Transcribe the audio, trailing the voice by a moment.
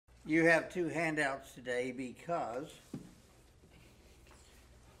You have two handouts today because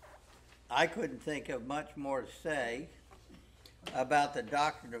I couldn't think of much more to say about the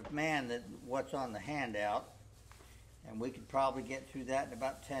doctrine of man than what's on the handout. And we could probably get through that in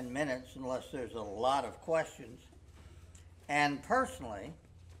about 10 minutes unless there's a lot of questions. And personally,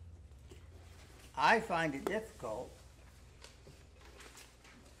 I find it difficult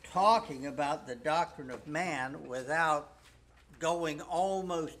talking about the doctrine of man without going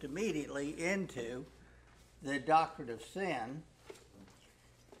almost immediately into the doctrine of sin,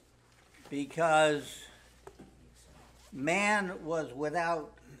 because man was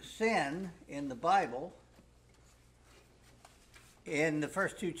without sin in the Bible in the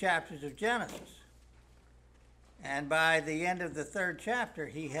first two chapters of Genesis. And by the end of the third chapter,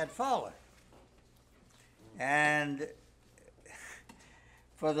 he had fallen. And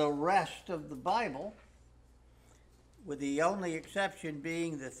for the rest of the Bible, with the only exception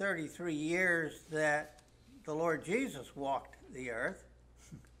being the 33 years that the Lord Jesus walked the earth,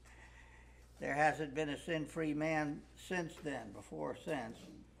 there hasn't been a sin-free man since then, before or since.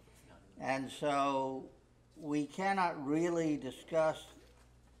 And so we cannot really discuss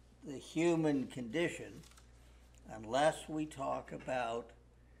the human condition unless we talk about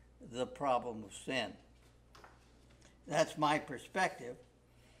the problem of sin. That's my perspective.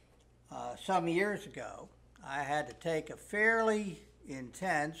 Some years ago, I had to take a fairly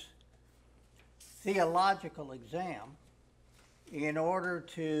intense theological exam in order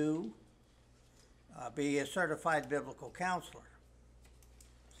to be a certified biblical counselor.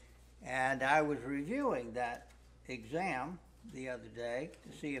 And I was reviewing that exam the other day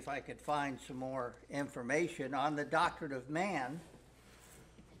to see if I could find some more information on the doctrine of man.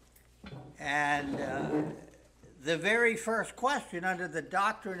 And the very first question under the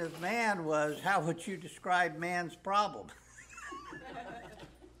doctrine of man was, how would you describe man's problem?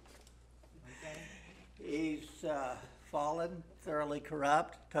 He's fallen, thoroughly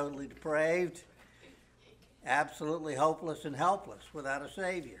corrupt, totally depraved, absolutely hopeless and helpless without a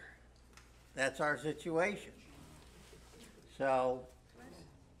Savior. That's our situation. So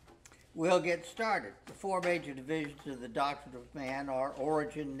we'll get started. The four major divisions of the doctrine of man are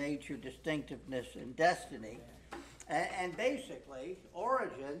origin, nature, distinctiveness, and destiny. And basically,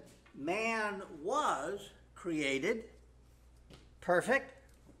 origin, man was created perfect,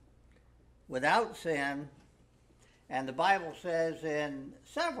 without sin, and the Bible says in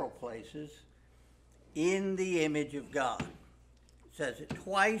several places, in the image of God. It says it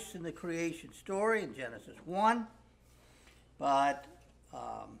twice in the creation story in Genesis 1, but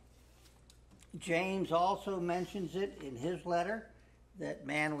James also mentions it in his letter, that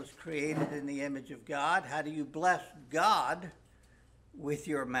man was created in the image of God. How do you bless God with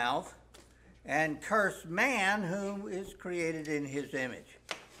your mouth and curse man whom is created in his image?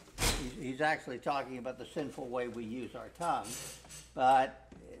 He's actually talking about the sinful way we use our tongue. But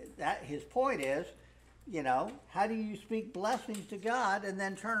that his point is, you know, how do you speak blessings to God and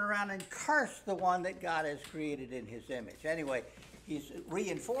then turn around and curse the one that God has created in his image? Anyway, he's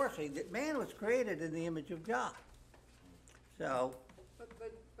reinforcing that man was created in the image of God. So...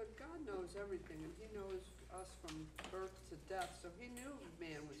 But God knows everything, and he knows us from birth to death, so he knew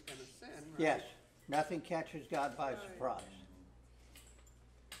man was going to sin, right? Yes, nothing catches God by surprise.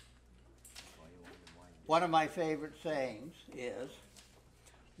 One of my favorite sayings is,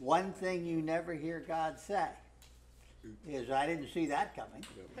 one thing you never hear God say is, I didn't see that coming.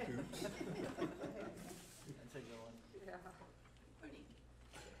 That's a good one.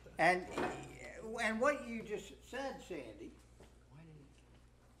 Yeah. And what you just said, Sandy,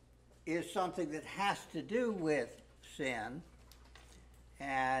 is something that has to do with sin.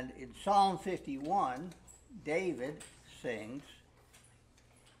 And in Psalm 51, David sings,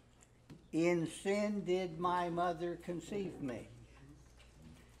 in sin did my mother conceive me.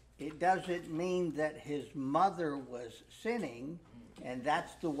 It doesn't mean that his mother was sinning and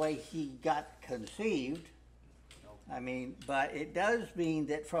that's the way he got conceived. I mean, but it does mean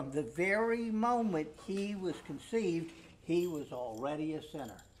that from the very moment he was conceived, he was already a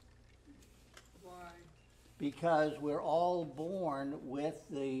sinner. Because we're all born with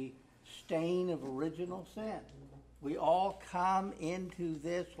the stain of original sin. We all come into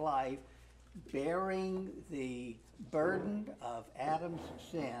this life bearing the burden of Adam's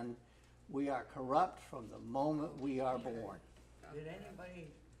sin. We are corrupt from the moment we are born. Did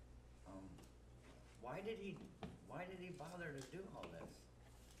anybody, why did he bother to do all this?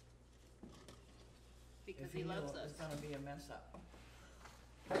 Because If he knew loves it was us. gonna be a mess up.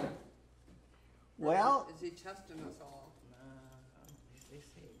 Well, Is he testing us all? They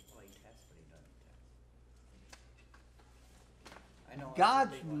say, well, he tests, but he doesn't test. I know. that's a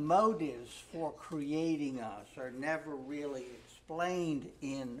God's big one. motives for creating us are never really explained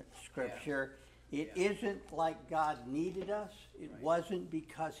in Scripture. It Yeah. isn't like God needed us. It Right. wasn't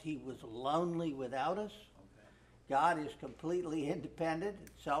because he was lonely without us. Okay. God is completely independent, and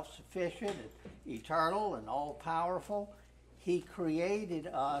self-sufficient, and eternal, and all-powerful. He created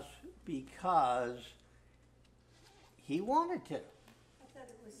us because he wanted to. I thought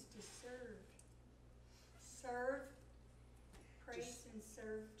it was to serve. Serve, praise and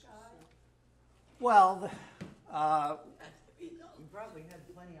serve God. Well, You probably had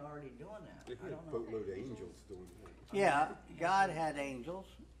plenty already doing that. They I had a don't know. boatload of angels doing that. yeah, God had angels.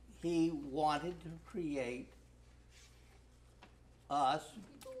 He wanted to create us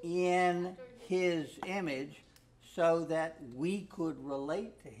in his image so that we could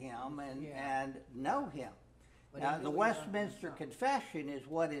relate to him Yeah. and know him. But Now, he the really Westminster doesn't. Confession is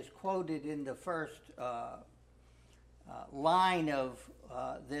what is quoted in the first line of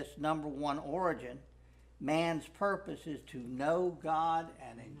this number one origin. Man's purpose is to know God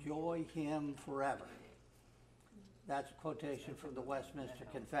and enjoy him forever. That's a quotation from the Westminster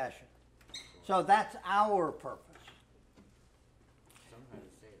Confession. So that's our purpose. Somehow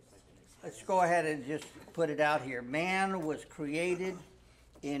to say it's like an Let's go ahead and just put it out here. Man was created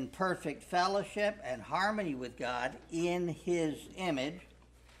in perfect fellowship and harmony with God in his image.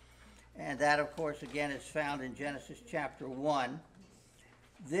 And that, of course, again is found in Genesis chapter 1.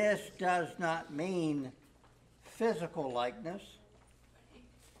 This does not mean physical likeness,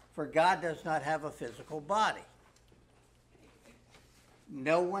 for God does not have a physical body.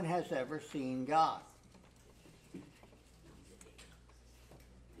 No one has ever seen God.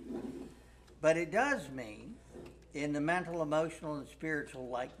 But it does mean in the mental, emotional, and spiritual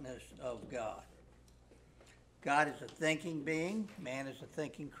likeness of God. God is a thinking being. Man is a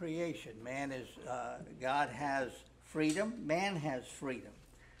thinking creation. God has freedom. Man has freedom.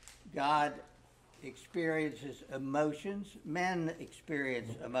 God experiences emotions. Men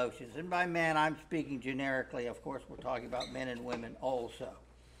experience emotions. And by men, I'm speaking generically. Of course, we're talking about men and women also.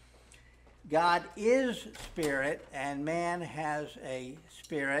 God is spirit, and man has a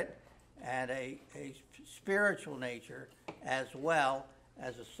spirit and a spiritual nature as well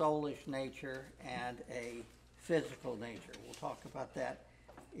as a soulish nature and a physical nature. We'll talk about that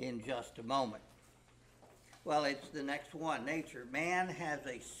in just a moment. Well, it's the next one, nature. Man has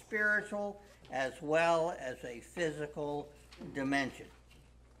a spiritual as well as a physical dimension.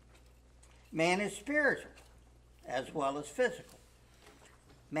 Man is spiritual as well as physical.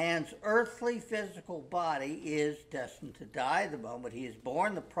 Man's earthly physical body is destined to die the moment he is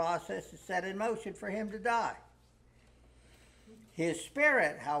born. The process is set in motion for him to die. His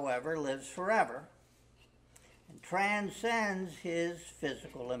spirit, however, lives forever and transcends his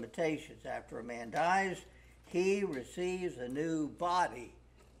physical limitations. After a man dies, he receives a new body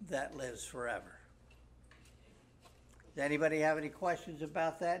that lives forever. Does anybody have any questions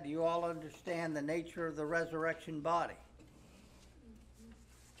about that? Do you all understand the nature of the resurrection body?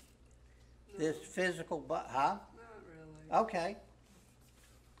 This physical body, huh? Not really. Okay.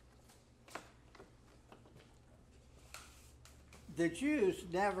 The Jews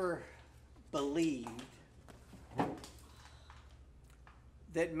never believed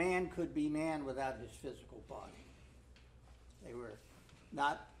that man could be man without his physical body. They were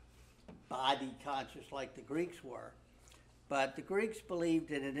not body conscious like the Greeks were, but the Greeks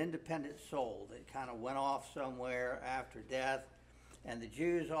believed in an independent soul that kind of went off somewhere after death, and the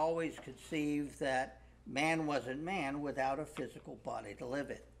Jews always conceived that man wasn't man without a physical body to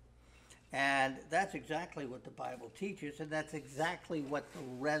live in. And that's exactly what the Bible teaches, and that's exactly what the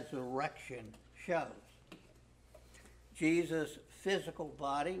resurrection shows. Jesus' physical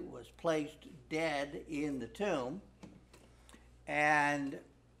body was placed dead in the tomb, and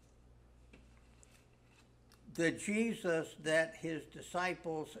the Jesus that his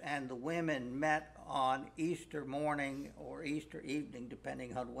disciples and the women met on Easter morning or Easter evening,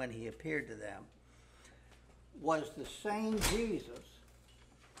 depending on when he appeared to them, was the same Jesus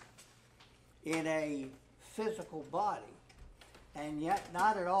in a physical body, and yet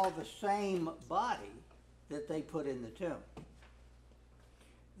not at all the same body that they put in the tomb.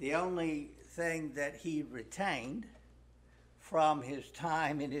 The only thing that he retained from his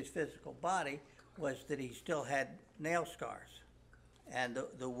time in his physical body was that he still had nail scars and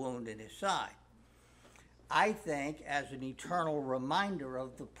the wound in his side. I think as an eternal reminder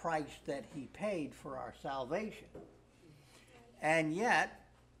of the price that he paid for our salvation. And yet,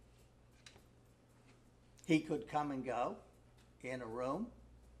 he could come and go in a room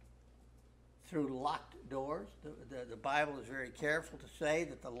through locked doors. The Bible is very careful to say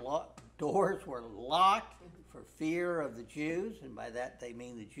that the doors were locked for fear of the Jews, and by that they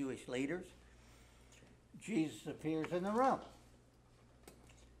mean the Jewish leaders, Jesus appears in the room.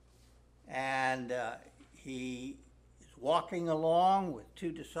 And he is walking along with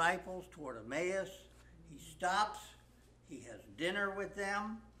two disciples toward Emmaus. He stops, he has dinner with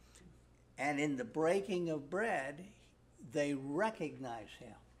them, and in the breaking of bread, they recognize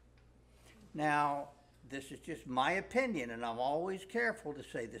him. Now, this is just my opinion, and I'm always careful to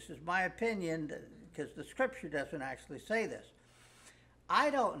say this is my opinion because the scripture doesn't actually say this. I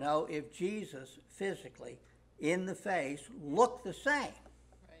don't know if Jesus physically, in the face, looked the same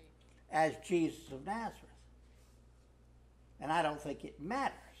as Jesus of Nazareth. And I don't think it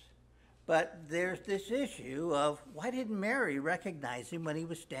matters. But there's this issue of why didn't Mary recognize him when he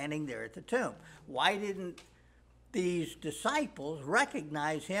was standing there at the tomb? Why didn't these disciples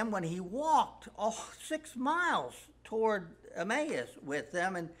recognize him when he walked 6 miles toward Emmaus with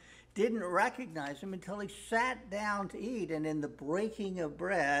them and didn't recognize him until he sat down to eat, and in the breaking of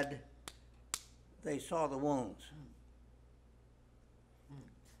bread, they saw the wounds.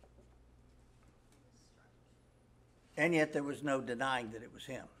 And yet there was no denying that it was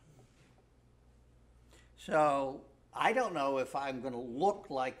him. So I don't know if I'm going to look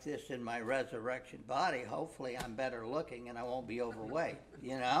like this in my resurrection body. Hopefully I'm better looking and I won't be overweight,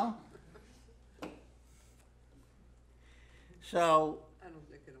 you know? So I don't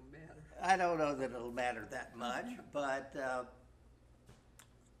think it'll matter. I don't know that it'll matter that much, but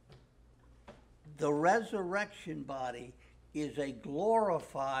the resurrection body is a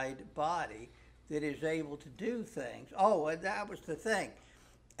glorified body that is able to do things. Oh, and that was the thing.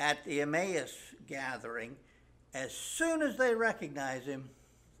 At the Emmaus gathering, as soon as they recognize him,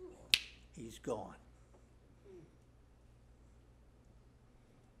 he's gone.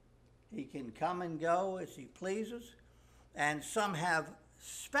 He can come and go as he pleases, and some have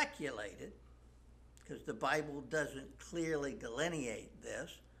speculated, because the Bible doesn't clearly delineate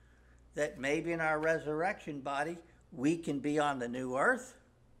this, that maybe in our resurrection body we can be on the new earth,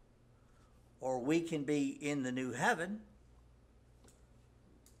 or we can be in the new heaven.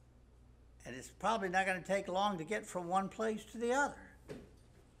 And it's probably not going to take long to get from one place to the other.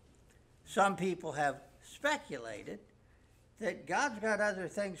 Some people have speculated that God's got other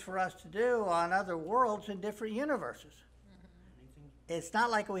things for us to do on other worlds in different universes. It's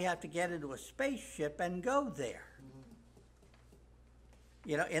not like we have to get into a spaceship and go there.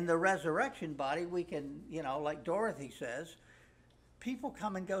 You know, in the resurrection body, we can, you know, like Dorothy says, people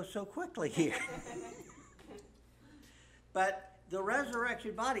come and go so quickly here. But the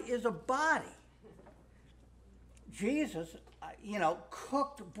resurrection body is a body. Jesus, you know,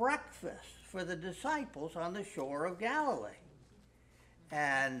 cooked breakfast for the disciples on the shore of Galilee.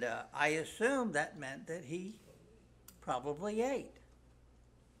 And I assume that meant that he probably ate.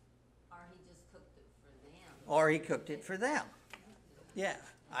 Or he just cooked it for them. Or he cooked it for them. Yeah,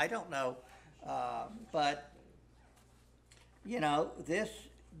 I don't know. But, you know, this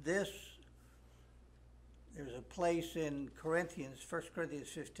there's a place in Corinthians, 1 Corinthians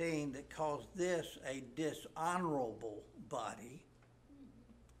 15, that calls this a dishonorable body,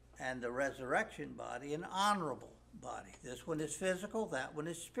 and the resurrection body an honorable body. This one is physical, that one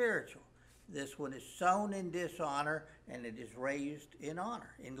is spiritual. This one is sown in dishonor, and it is raised in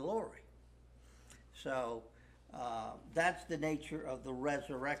honor, in glory. So that's the nature of the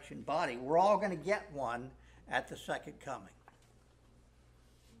resurrection body. We're all going to get one at the second coming.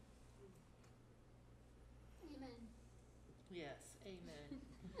 Amen. Yes, amen.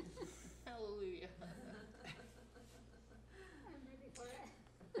 Hallelujah. I'm ready for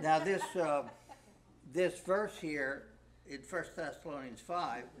it. Now this verse here in 1 Thessalonians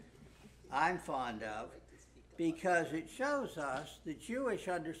 5, I'm fond of because it shows us the Jewish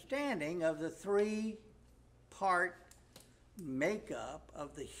understanding of the three-part makeup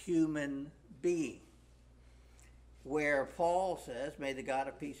of the human being. Where Paul says, may the God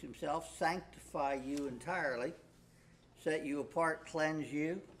of peace himself sanctify you entirely, set you apart, cleanse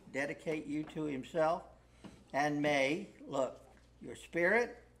you, dedicate you to himself, and may, look, your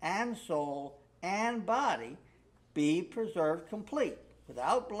spirit and soul and body be preserved complete,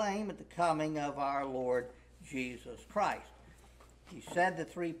 without blame at the coming of our Lord Jesus Christ. He said the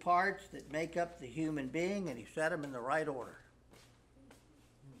three parts that make up the human being, and he said them in the right order.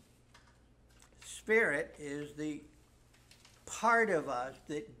 Spirit is the part of us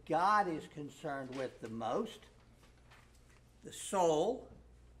that God is concerned with the most. The soul,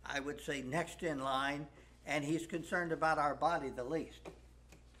 I would say next in line, and he's concerned about our body the least.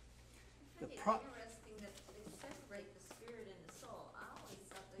 I find it interesting that they separate the spirit and the soul. I always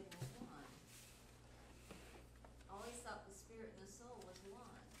thought they were one. I always thought the spirit and the soul was one.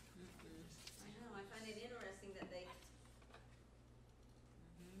 I know, I find it interesting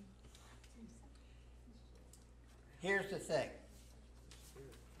Here's the thing.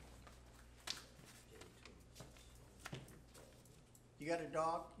 You got a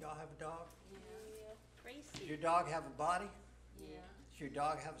dog? Y'all have a dog? Yeah. Does Tracy. your dog have a body? Yeah. Does your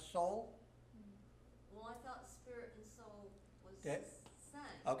dog have a soul? Well, I thought spirit and soul was the That- same.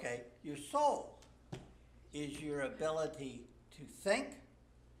 Okay, your soul is your ability to think,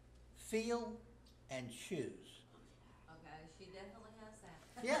 feel, and choose. Okay, she definitely has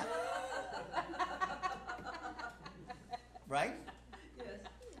that. Yeah. Right? Yes.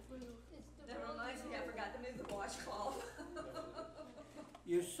 That reminds me, I forgot to move the washcloth.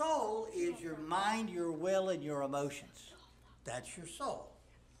 Your soul is your mind, your will, and your emotions. That's your soul.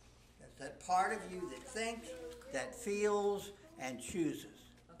 That's that part of you that thinks, that feels, and chooses.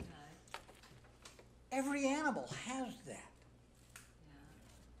 Okay, Every animal has that. yeah.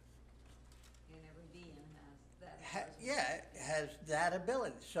 And every being has that. Yeah, it has that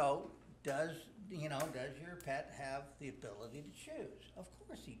ability. So does your pet have the ability to choose? Of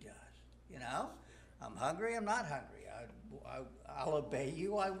course he does. You know, I'm hungry, I'm not hungry. I'll obey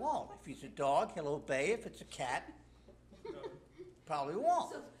you, I won't. If he's a dog, he'll obey. If it's a cat, probably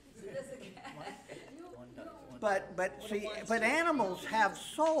won't. So does the cat. One does, one But animals have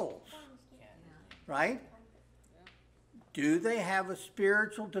souls, can't. right? Do they have a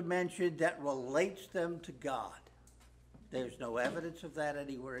spiritual dimension that relates them to God? There's no evidence of that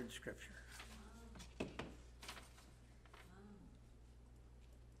anywhere in Scripture.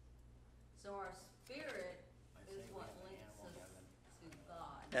 So our spirit I is think we what have an links animal us heaven. to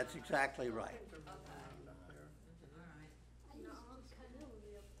God. That's exactly right. They're Okay. around up there. Alright.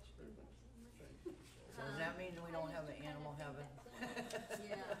 So does that mean we don't have an animal heaven?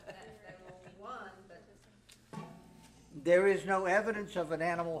 Yeah, there will be one, but There is no evidence of an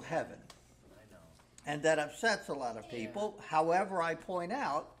animal heaven, I know. and that upsets a lot of people. However, I point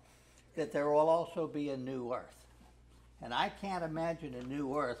out that there will also be a new earth. And I can't imagine a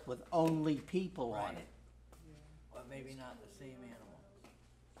new earth with only people on Right. it. But maybe not the same animal.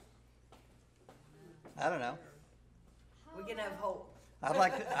 I don't know. We can have hope.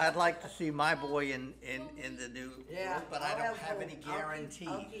 I'd like to see my boy in the new Yeah. earth, but I I'll don't have hope. any guarantees.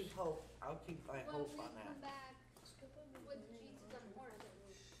 I'll keep hope. I'll keep my hope on that.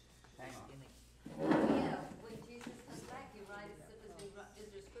 Hang on. yeah, when Jesus comes back, you're right,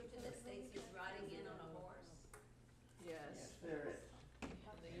 is there scripture that states he's riding in on a horse? Yes. There is.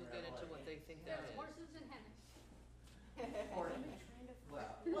 And then you'll get into what they think that is. Horses in heaven.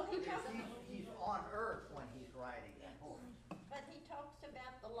 Well, he's on earth when he's riding that horse. But he talks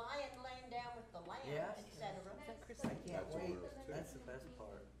about the lion laying down with the lamb, Yes. et cetera. I can't wait. That's the best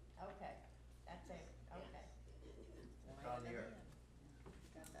part. Okay, that's it, okay. It's on the earth.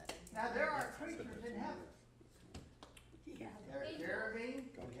 Got that in. Now, there are creatures in heaven. There are cherubim,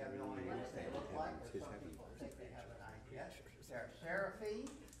 we have no idea what they look like, but some people think they have an idea. There are seraphim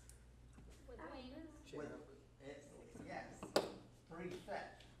with, yes, 3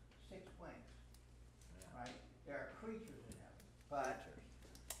 sets, 6 wings, right? There are creatures in heaven, but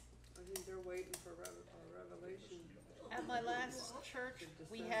I think they're waiting for revelation. At my last church,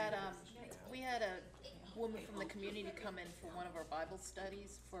 we had a woman from the community come in for one of our Bible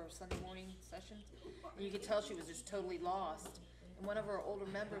studies for our Sunday morning sessions. And you could tell she was just totally lost. And one of our older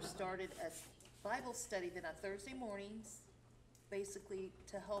members started a Bible study then on Thursday mornings, basically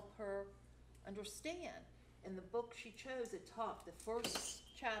to help her understand. And the book she chose, the first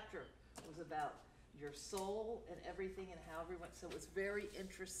chapter was about your soul and everything and how everyone, so it was very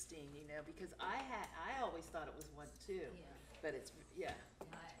interesting, because I always thought it was one too. Yeah, But it's, yeah, I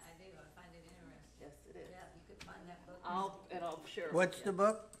do, I find it interesting. yes, it is. Yeah, you could find that book. I'll share it with what's you. the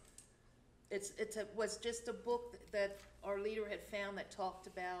book? Was just a book that our leader had found that talked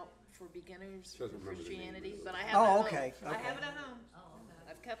about for beginners for Doesn't remember the name of Christianity, it. but I have it at Oh, home. okay, I okay. have it at home. Oh,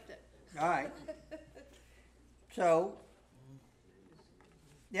 okay. I've kept it. All right. So,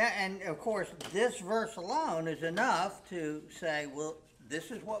 yeah, and of course, this verse alone is enough to say, well,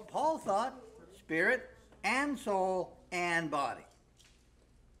 this is what Paul thought, spirit and soul and body.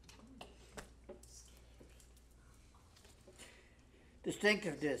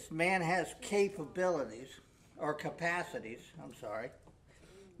 Distinctiveness, man has capabilities, or capacities, I'm sorry.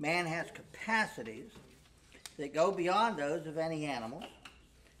 Man has capacities that go beyond those of any animal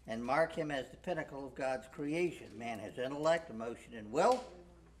and mark him as the pinnacle of God's creation. Man has intellect, emotion, and will.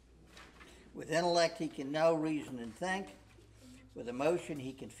 With intellect, he can know, reason, and think. With emotion,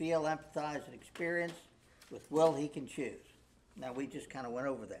 he can feel, empathize, and experience. With will, he can choose. Now, we just kind of went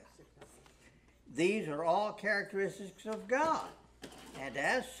over that. These are all characteristics of God, and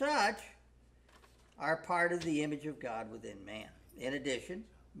as such, are part of the image of God within man. In addition,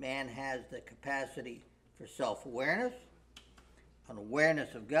 man has the capacity for self-awareness, an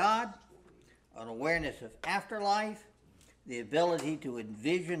awareness of God, an awareness of afterlife, the ability to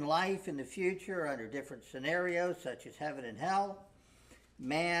envision life in the future under different scenarios such as heaven and hell.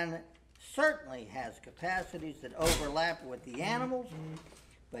 Man certainly has capacities that overlap with the animals,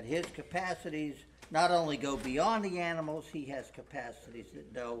 but his capacities not only go beyond the animals, he has capacities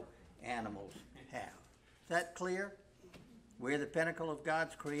that no animals have. Is that clear? We're the pinnacle of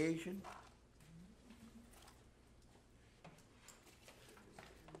God's creation.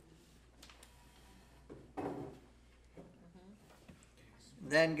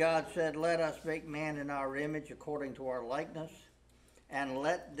 Then God said, "Let us make man in our image according to our likeness, and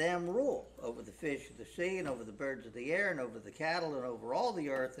let them rule over the fish of the sea, and over the birds of the air, and over the cattle, and over all the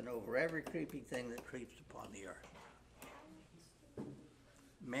earth, and over every creeping thing that creeps upon the earth."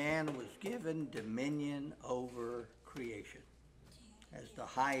 Man was given dominion over creation as the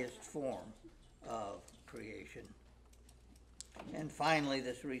highest form of creation. And finally,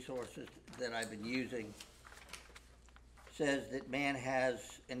 this resource that I've been using says that man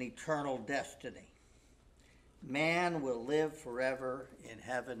has an eternal destiny. Man will live forever in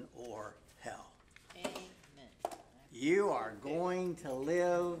heaven or hell. Amen. You are going to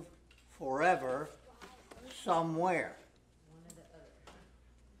live forever somewhere.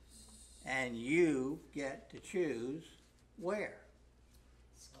 And you get to choose where.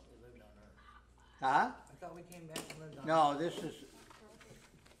 I thought we lived on Earth. Huh? I thought we came back and lived on Earth. No, this is,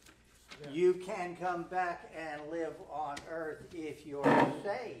 you can come back and live on earth if you're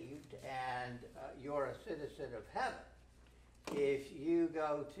saved and you're a citizen of heaven. If you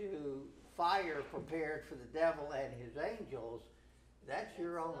go to fire prepared for the devil and his angels, that's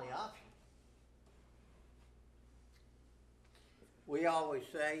your only option. We always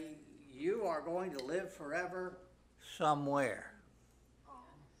say, you are going to live forever somewhere.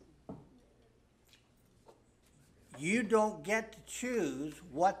 You don't get to choose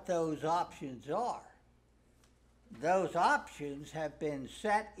what those options are. Those options have been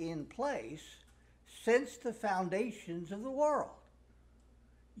set in place since the foundations of the world.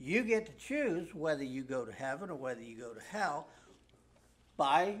 You get to choose whether you go to heaven or whether you go to hell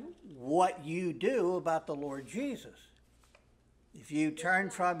by what you do about the Lord Jesus. If you turn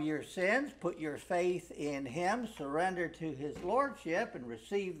from your sins, put your faith in Him, surrender to His Lordship, and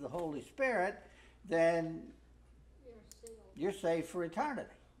receive the Holy Spirit, then you're saved for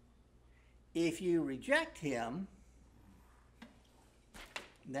eternity. If you reject Him,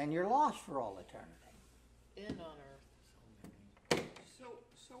 then you're lost for all eternity. In on earth.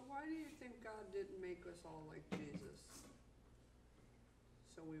 So why do you think God didn't make us all like Jesus?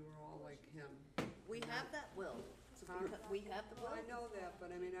 So we were all like Him? We have that will. Huh? We have the Well, will. I know that,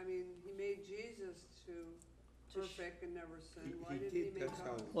 but I mean, He made Jesus to perfect and never sin. Why didn't He make That's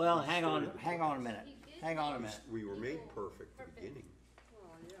how. us? Well, hang on a minute. Hang on a minute. We were made perfect at the beginning.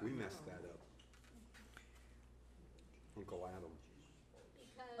 Well, yeah, We I messed know. that up. Uncle Adam.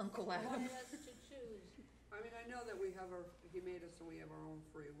 Uncle Adam. I mean, I know that He made us so we have our own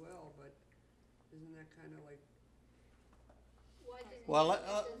free will, but isn't that kind of like, Well,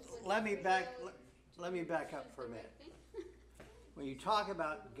 let me back up for a minute. When you talk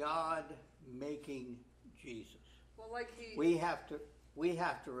about God making Jesus, well, like we have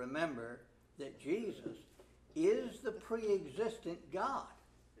to remember that Jesus is the pre-existent God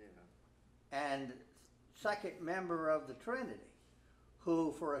yeah, and second member of the Trinity,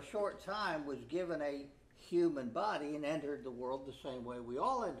 who for a short time was given a human body and entered the world the same way we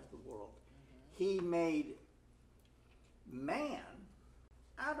all entered the world. He made man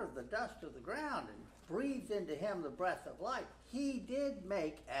out of the dust of the ground and breathed into him the breath of life. He did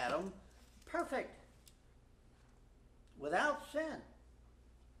make Adam perfect, without sin.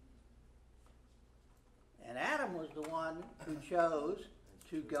 And Adam was the one who chose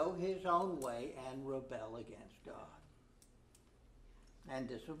to go his own way and rebel against God and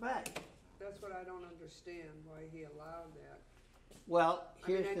disobey. that's what I don't understand, why He allowed that. Well,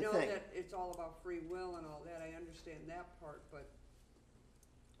 here's I the know thing. that it's all about free will and all that, I understand that part, but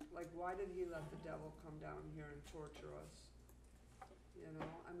like, why did He let the devil come down here and torture us? You know,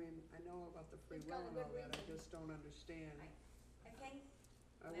 I mean, I know about the free will and all that, I just don't understand. I think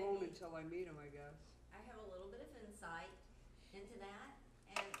I won't maybe- until I meet Him, I guess. I have a little bit of insight into that,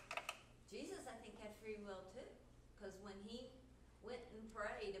 and Jesus, I think, had free will too, because when He went and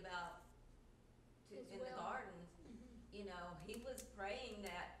prayed about in the garden, you know, He was praying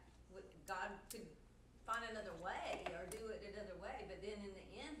that God could find another way or do it another way, but then in the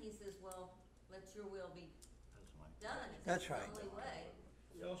end, He says, well, let your will be done. That's It's right. the only way.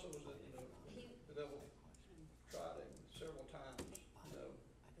 He also was in He- the devil tried him several times,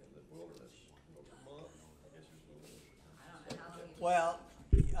 in the wilderness for months. Well,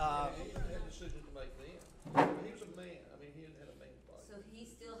 He had a decision to make then. He was a man, I mean, he had a man's body. So he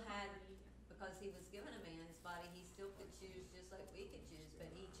still had, because he was given a man's body, he still could choose just like we could choose, but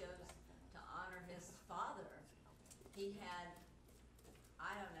he chose to honor his father. He had,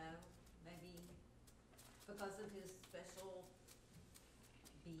 I don't know, maybe because of his special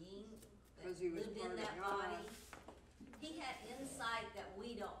being that 'Cause he was lived part in of that God. body, he had insight that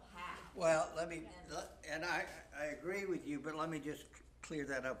we don't have. well, and I agree with you, but let me just clear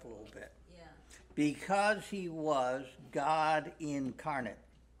that up a little bit. Yeah, Because he was God incarnate.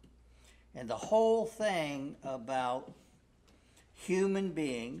 And the whole thing about human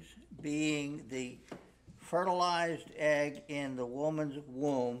beings being the fertilized egg in the woman's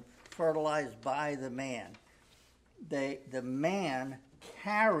womb, fertilized by the man. The man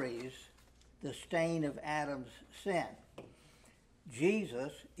carries the stain of Adam's sin.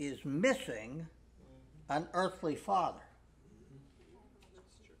 Jesus is missing an earthly father.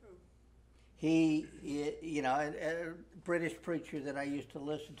 That's true. He, a British preacher that I used to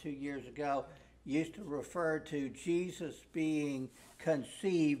listen to years ago used to refer to Jesus being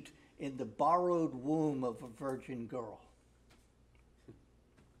conceived in the borrowed womb of a virgin girl.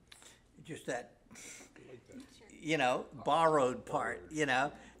 Just that, borrowed part,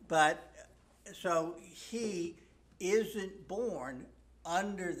 But, so he isn't born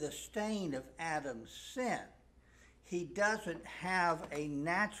under the stain of Adam's sin. He doesn't have a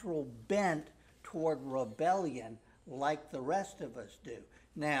natural bent toward rebellion like the rest of us do.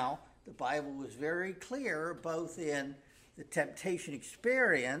 Now, the Bible was very clear, both in the temptation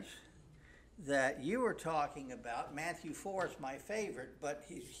experience that you were talking about. Matthew 4 is my favorite, but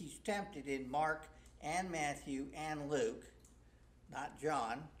he's tempted in Mark and Matthew and Luke, not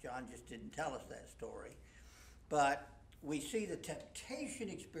John. John just didn't tell us that story. But we see the temptation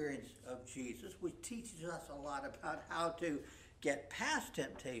experience of Jesus, which teaches us a lot about how to get past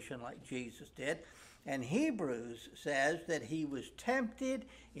temptation like Jesus did. And Hebrews says that he was tempted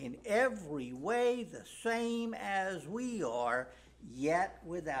in every way the same as we are, yet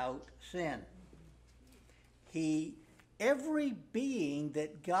without sin. Every being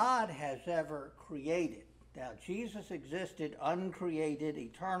that God has ever created. Now, Jesus existed uncreated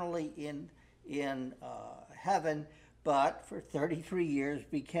eternally in heaven, but for 33 years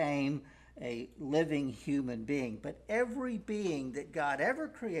became a living human being. But every being that God ever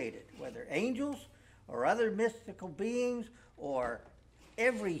created, whether angels or other mystical beings, or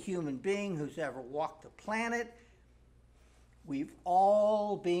every human being who's ever walked the planet, we've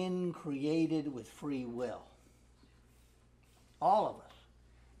all been created with free will. All of us.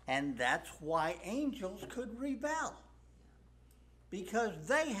 And that's why angels could rebel. Because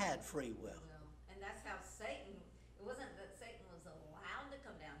they had free will. well, and that's how Satan, it wasn't that Satan was allowed to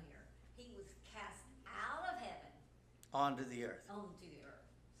come down here. He was cast out of heaven Onto the earth. onto the earth.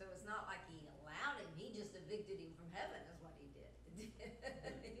 So it's not like he allowed him, he just evicted him from heaven is what he did. He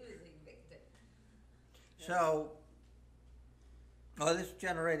was evicted. So, this is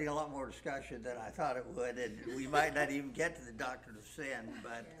generating a lot more discussion than I thought it would, and we might not even get to the doctrine of sin.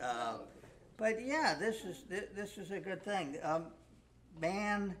 But yeah, this is a good thing.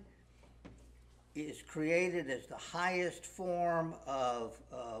 Man is created as the highest form of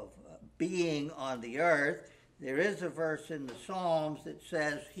being on the earth. There is a verse in the Psalms that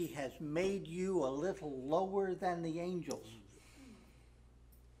says he has made you a little lower than the angels,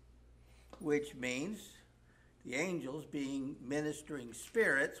 which means the angels, being ministering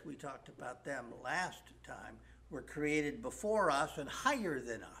spirits, we talked about them last time, were created before us and higher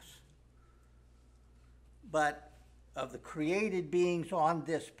than us. But of the created beings on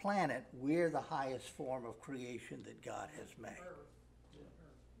this planet, we're the highest form of creation that God has made.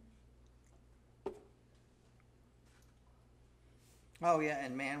 Oh yeah,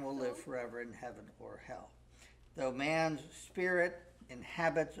 and man will live forever in heaven or hell. Though man's spirit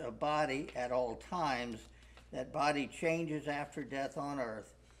inhabits a body at all times, that body changes after death on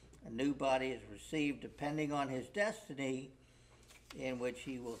earth. A new body is received depending on his destiny, in which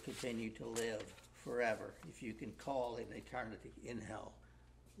he will continue to live forever, if you can call an eternity in hell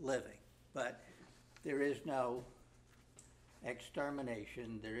living. But there is no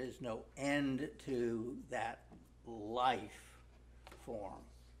extermination, there is no end to that life form.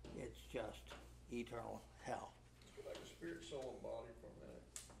 It's just eternal hell. Let's go back to spirit, soul, and body for a minute.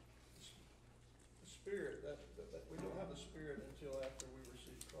 The spirit, that we don't have the spirit until after we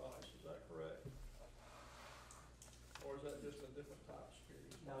receive Christ, is that correct? Or is that just a different type of spirit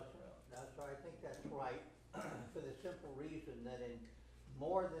he's No, talking about? no, sir, I think that's right, for the simple reason that in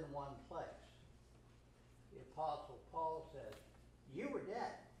more than one place, the Apostle Paul says, you were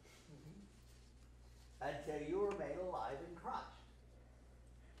dead until you were made alive in Christ.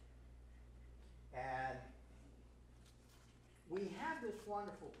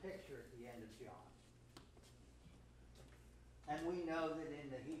 wonderful picture at the end of John. And we know that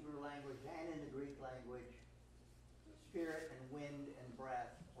in the Hebrew language and in the Greek language, spirit and wind and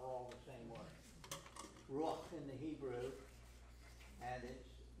breath are all the same word. Ruach in the Hebrew, and it's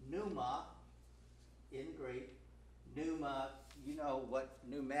pneuma in Greek. Pneuma, you know what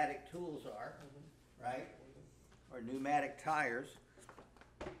pneumatic tools are, right? Or pneumatic tires.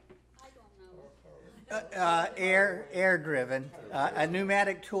 I don't know. Air driven. A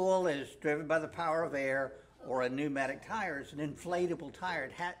pneumatic tool is driven by the power of air, or a pneumatic tire is an inflatable tire.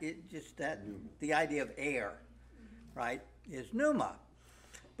 The idea of air, right, is pneuma.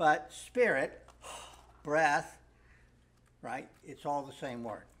 But spirit, breath, right, it's all the same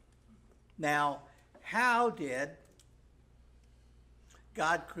word. Now, how did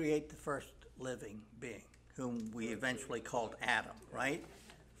God create the first living being, whom we eventually called Adam, right?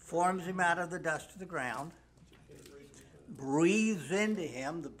 Forms him out of the dust of the ground, breathes into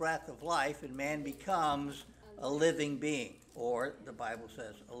him the breath of life, and man becomes a living being, or the Bible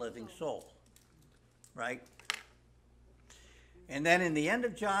says a living soul, right? And then in the end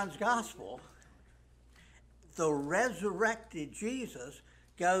of John's gospel, the resurrected Jesus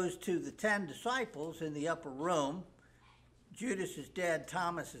goes to the 10 disciples in the upper room. Judas is dead,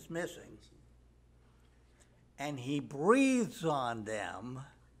 Thomas is missing. And he breathes on them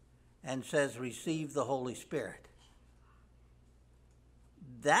and says, receive the Holy Spirit.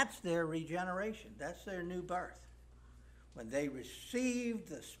 That's their regeneration. That's their new birth. When they received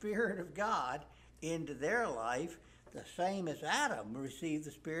the Spirit of God into their life, the same as Adam received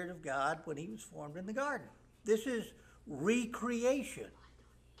the Spirit of God when he was formed in the garden. This is recreation.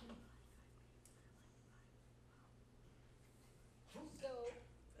 So,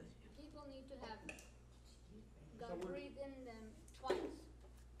 people need to have God breathe in them twice.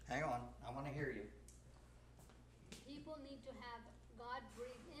 Hang on, I want to hear you. People need to have God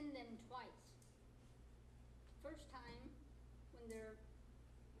breathe in them twice. First time when they're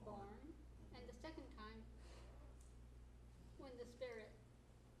born, and the second time when the Spirit.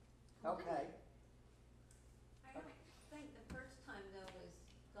 Okay. I don't think the first time though was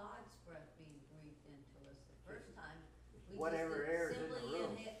God's breath being breathed into us. The first time we Whatever air is in the simply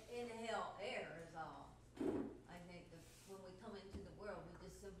room. inhale air is all. I think that when we come into the world, we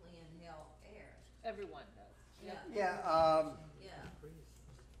just simply inhale air. Everyone does. Yeah. Yeah, Yeah.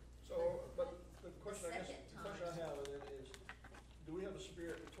 So, but the question I Second have with it is, do we have a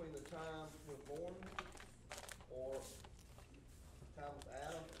spirit between the time we're born, or the time of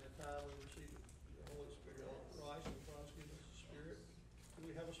Adam and the time we receive the Holy Spirit of Christ, and Christ gives us a spirit? Do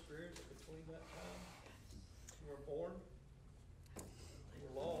we have a spirit between that time? We're born,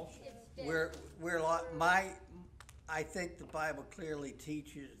 we're lost. It's dead. I think the Bible clearly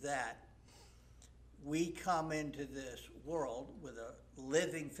teaches that we come into this world with a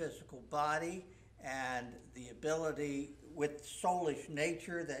living physical body and the ability with soulish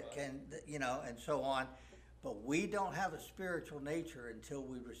nature that can, and so on. But we don't have a spiritual nature until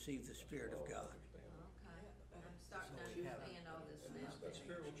we receive the Spirit of God. Okay. I'm starting to understand all this now. That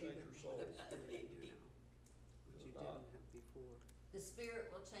spirit will change your soul. The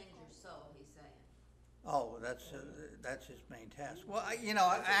Spirit will change your soul, he's saying. Oh, that's his main task. Well,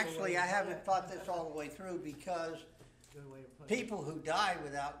 actually, I haven't thought this all the way through, because people who die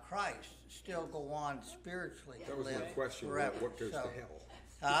without Christ still go on spiritually to That was my live question, forever. what goes to So- hell?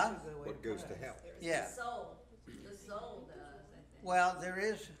 Huh? What goes to hell? Yeah. The soul does, I think. Well, there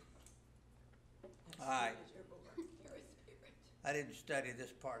is. All right. I didn't study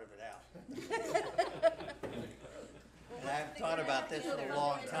this part of it out. And I've thought about this for a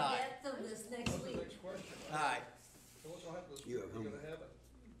long time. Depth of this next What's the week. next question? All right. So what's gonna happen to the You spirit have when we go homework. to heaven?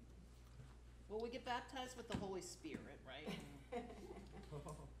 Well, we get baptized with the Holy Spirit, right?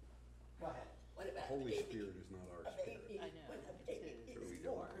 Go ahead. What about Holy the Spirit is not our a spirit. baby? I know, When a it baby is. is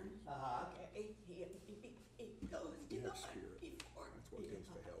born, Uh-huh. okay, he goes to You the have spirit. before That's what goes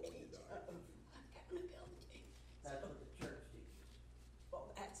to hell when you age die. of accountability. That's what the church teaches.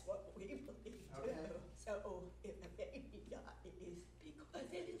 Well, that's what we believe Okay. too. So if a baby dies because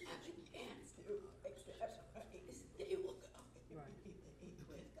it is not a chance to accept Christ, they will go and be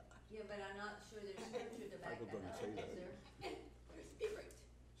with God. Yeah, but I'm not sure there's scripture to back Bible that doesn't up, say is that. there? And their spirit.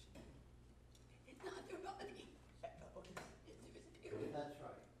 It's not their body. It's their spirit. That's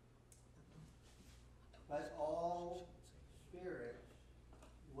right. But all spirits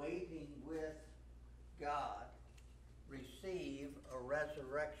waiting with God receive a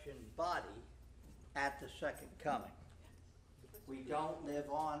resurrection body at the second coming. We don't live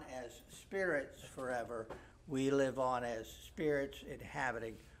on as spirits forever. We live on as spirits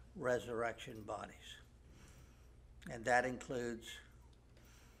inhabiting resurrection bodies. And that includes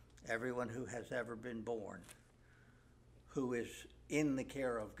everyone who has ever been born, who is in the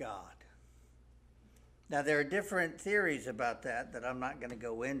care of God. Now, there are different theories about that I'm not going to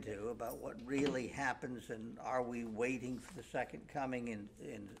go into, about what really happens, and are we waiting for the second coming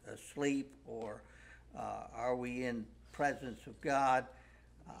in asleep, or are we in presence of God?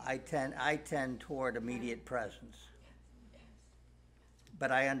 I tend toward immediate presence.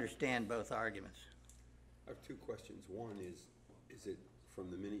 But I understand both arguments. I have two questions. One is it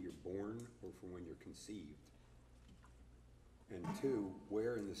from the minute you're born or from when you're conceived? And two,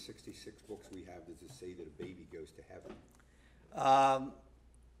 where in the 66 books we have does it say that a baby goes to heaven?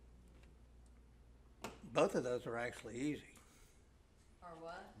 Both of those are actually easy. Or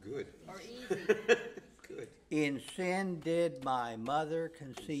what? Good. Or easy. Good. In sin did my mother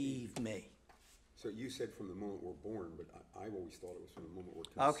conceive me. So you said from the moment we're born, but I've always thought it was from the moment we're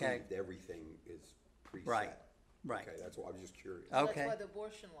conceived. Okay. Everything is preset. Right, right. Okay, that's why I was just curious. Okay. That's why the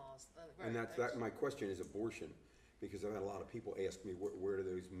abortion laws, right. And that's my question is abortion, because I've had a lot of people ask me, where do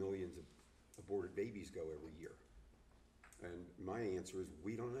those millions of aborted babies go every year? And my answer is,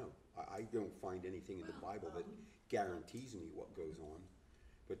 we don't know. I don't find anything in the Bible that guarantees me what goes on,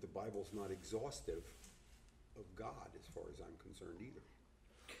 but the Bible's not exhaustive of God as far as I'm concerned either.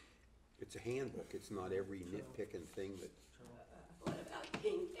 It's a handbook. It's not every nitpicking thing that. What about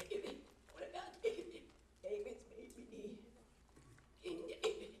King David? What about David? David's baby. King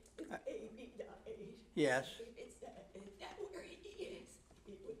David, his baby died. Yes, David said, is that where he is?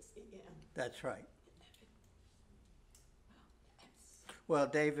 He would see him. that's right. That's, Well,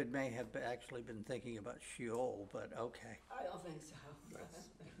 David may have actually been thinking about Sheol, but okay. I don't think so. That's-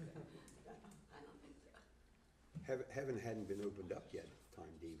 I don't think so. Heaven hadn't been opened up yet at the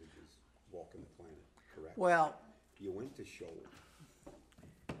time David was walking the planet, correct? Well, You went to Sheol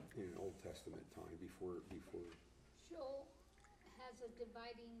in an Old Testament time before. Sheol has a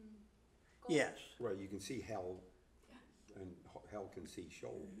dividing gulf. yes, Right, you can see hell, and hell can see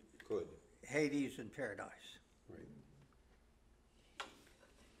Sheol. Could, Hades and paradise. right?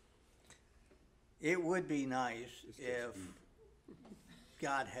 It would be nice It's just if deep.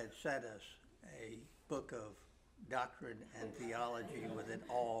 God had set us a book of doctrine and theology with it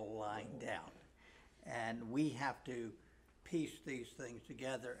all lying down. And we have to piece these things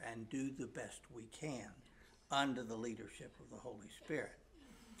together and do the best we can under the leadership of the Holy Spirit.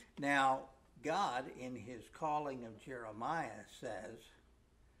 Now, God, in his calling of Jeremiah, says,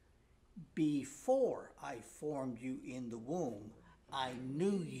 before I formed you in the womb, I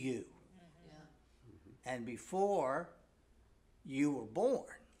knew you. Yeah. And before you were born,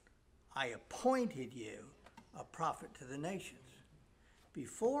 I appointed you a prophet to the nations.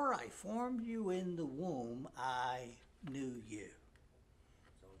 Before I formed you in the womb, I knew you.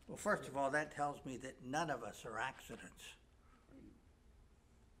 Well, first of all, that tells me that none of us are accidents.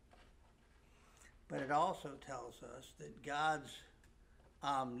 But it also tells us that God's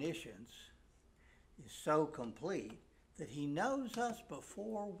omniscience is so complete that he knows us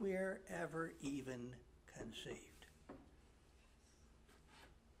before we're ever even conceived.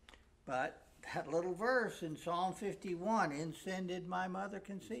 But that little verse in Psalm 51, in sin did my mother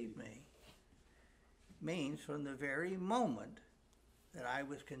conceive me, means from the very moment that I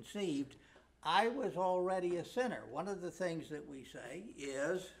was conceived, I was already a sinner. One of the things that we say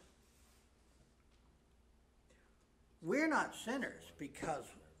is, we're not sinners because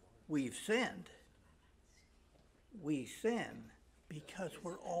we've sinned. We sin because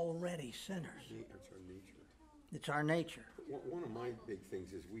we're already sinners. That's our nature. It's our nature. One of my big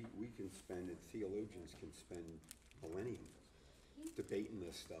things is we can spend, and theologians can spend millennium debating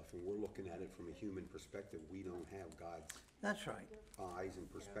this stuff, and we're looking at it from a human perspective. We don't have God's That's right. eyes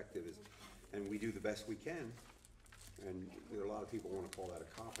and perspective, and we do the best we can. And there are a lot of people want to call that a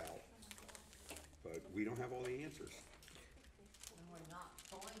cop-out, but we don't have all the answers. And we're not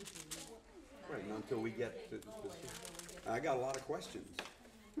going to. Right, not until we get to I got a lot of questions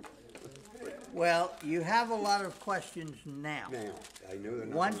Well, you have a lot of questions now. now. I know they're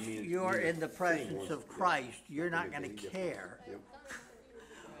not. Once gonna mean- you're mean a in the thing presence once- of Christ, you're gonna not going be to any different. care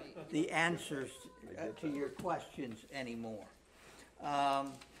Yep. the answers I get to that. your questions anymore. That's,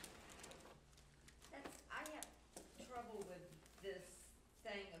 I have trouble with this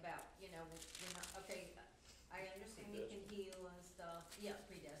thing about, you know, okay, I understand you can heal and stuff, yeah,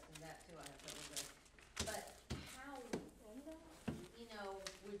 predestined, that too, I have trouble with. But how, you know,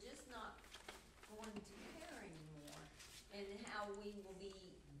 we're just not going to care anymore, and how we will be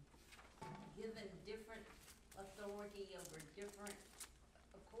given different authority over different,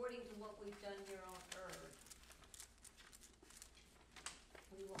 according to what we've done here on earth.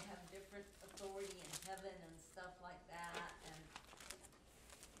 We will have different authority in heaven and stuff like that, and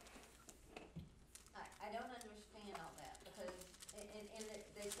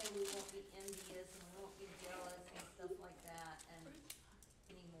say we won't be envious and we won't be jealous and stuff like that and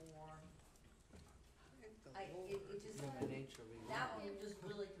anymore. It just, that one just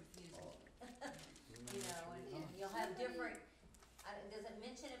really confused me. You know, and you'll have different, does it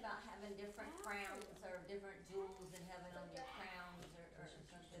mention about having different crowns or different jewels in heaven on your crowns or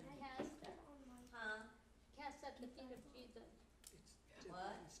something? Huh? Cast at the feet of Jesus.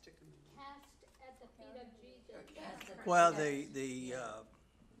 What? Cast at the feet of Jesus. Well,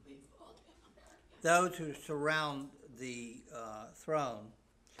 those who surround the throne,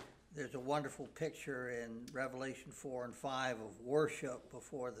 there's a wonderful picture in Revelation 4 and 5 of worship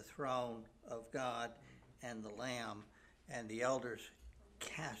before the throne of God and the Lamb, and the elders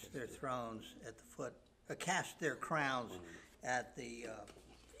cast their thrones at the foot, cast their crowns at the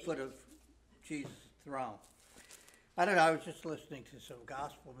foot of Jesus' throne. I don't know, I was just listening to some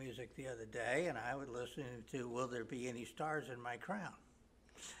gospel music the other day, and I was listening to Will There Be Any Stars in My Crown?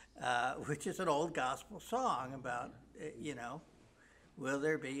 Which is an old gospel song about, will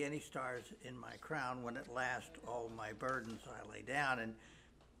there be any stars in my crown when at last all my burdens I lay down? And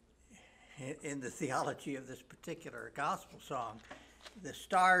in the theology of this particular gospel song, the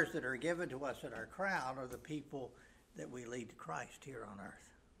stars that are given to us in our crown are the people that we lead to Christ here on earth.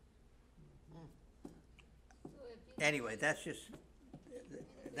 Anyway, that's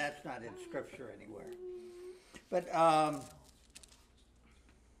not in Scripture anywhere. But I'm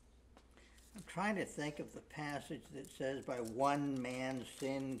trying to think of the passage that says, by one man's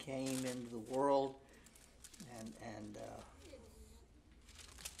sin came into the world, and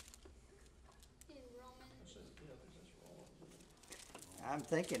In Romans I'm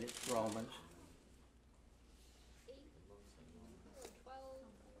thinking it's Romans. 8 or 12.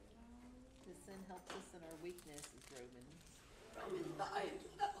 The sin helps us in our weakness is Romans. Romans 5.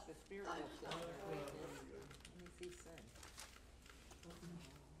 The Spirit helps us in our weakness. Let me see sin.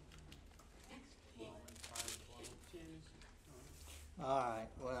 All right,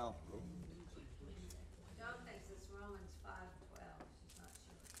 well, John thinks it's Romans 5:12, she's not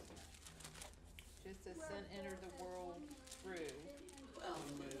sure. Just as sin entered the world through.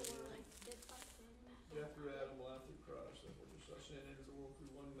 Death through Adam, life through Christ, therefore just as sin entered the world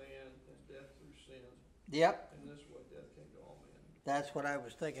through one man, and death through sin. yep, And this way death came to all men. that's what I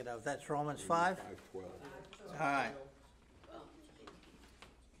was thinking of. That's Romans 5? 5:12. All right.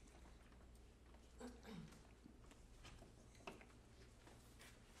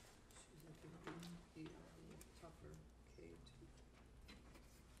 Tougher cave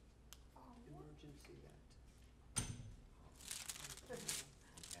emergency that.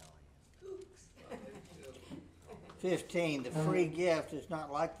 15, the free gift is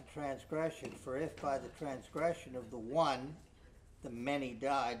not like the transgression, for if by the transgression of the one the many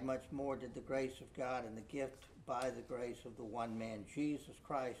died, much more did the grace of God and the gift by the grace of the one man, Jesus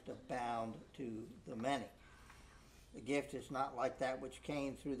Christ, abound to the many. The gift is not like that which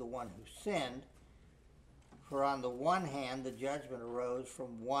came through the one who sinned, for on the one hand the judgment arose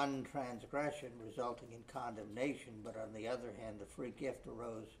from one transgression, resulting in condemnation, but on the other hand the free gift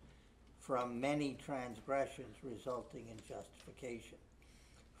arose from many transgressions, resulting in justification.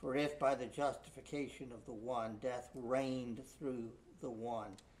 For if by the justification of the one death reigned through the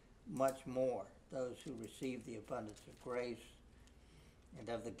one, much more those who receive the abundance of grace and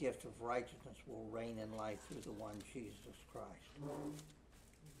of the gift of righteousness will reign in life through the one Jesus Christ.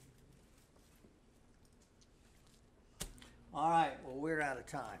 All right, well, we're out of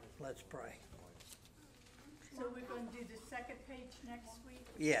time. Let's pray. So we're going to do the second page next week?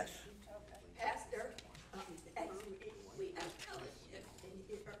 Yes. Pastor, next week we have fellowship in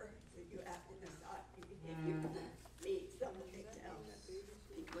here, so you have to decide if you need something else,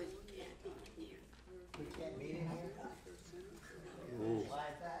 because you can't be in here. We can't meet in here? Why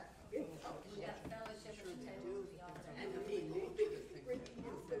is that? We got fellowship at the table with the altar. And the people will be bringing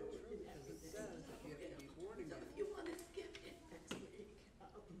you food and As it everything. says, if you have to be born So again. if you want to skip it next week,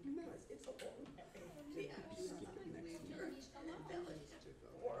 because it's a long day, we have to stop next church and then fellowship.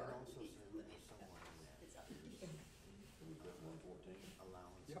 Or it's up to you. Can we put 114?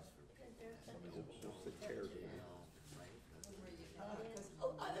 Just the chair to me. Because a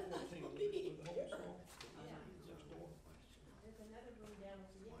lot of us will be here. With the whole song? Next door.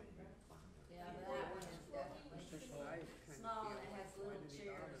 Yeah, but that one is definitely small and it has little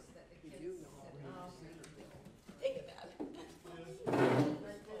chairs that the kids sit on. Think about it.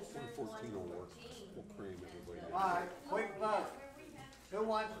 But there's room 114 will work. 114. We'll cram everybody. All right, quick vote. Who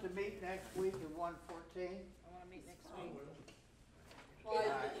wants to meet next week at 1:14? I wanna meet next week.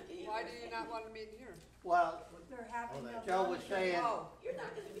 Why do you not want to meet here? Well, They're having a. Joe was saying Oh, You're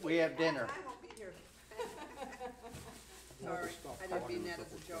not gonna be. we have dinner. I won't be here. Sorry, I didn't mean that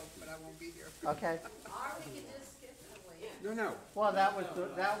as a joke, but I won't be here. Okay. Or we could just skip it away. No, no, Well, that was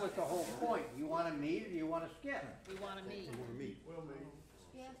the whole point. You wanna meet or you wanna skip? We wanna meet, I wanna meet. We'll meet.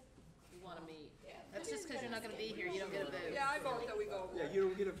 we wanna meet. That's just cause you're not gonna be here, you don't get a vote. Yeah, I vote that we go. Yeah, you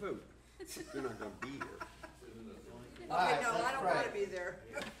don't get a vote. You're not gonna be here. All Okay, right, no, I let's don't pray. wanna be there.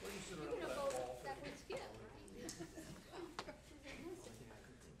 You're gonna vote that we skip, right?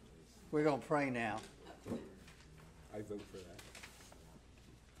 We're gonna pray now. I vote for that.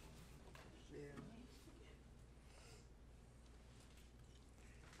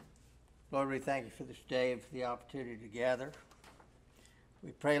 Lord, we thank you for this day and for the opportunity to gather.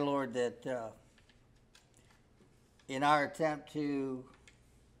 We pray, Lord, that in our attempt to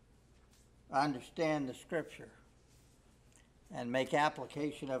understand the Scripture and make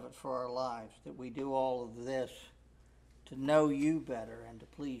application of it for our lives, that we do all of this to know you better and to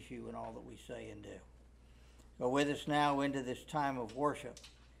please you in all that we say and do. Go with us now into this time of worship,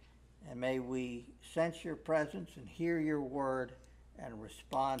 and may we sense your presence and hear your word and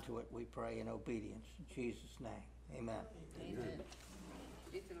respond to it, we pray, in obedience. In Jesus' name, amen. Amen.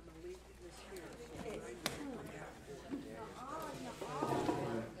 Ethan, I'm gonna leave this here. so that I can come back.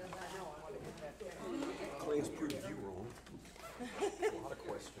 Clay has proved you wrong.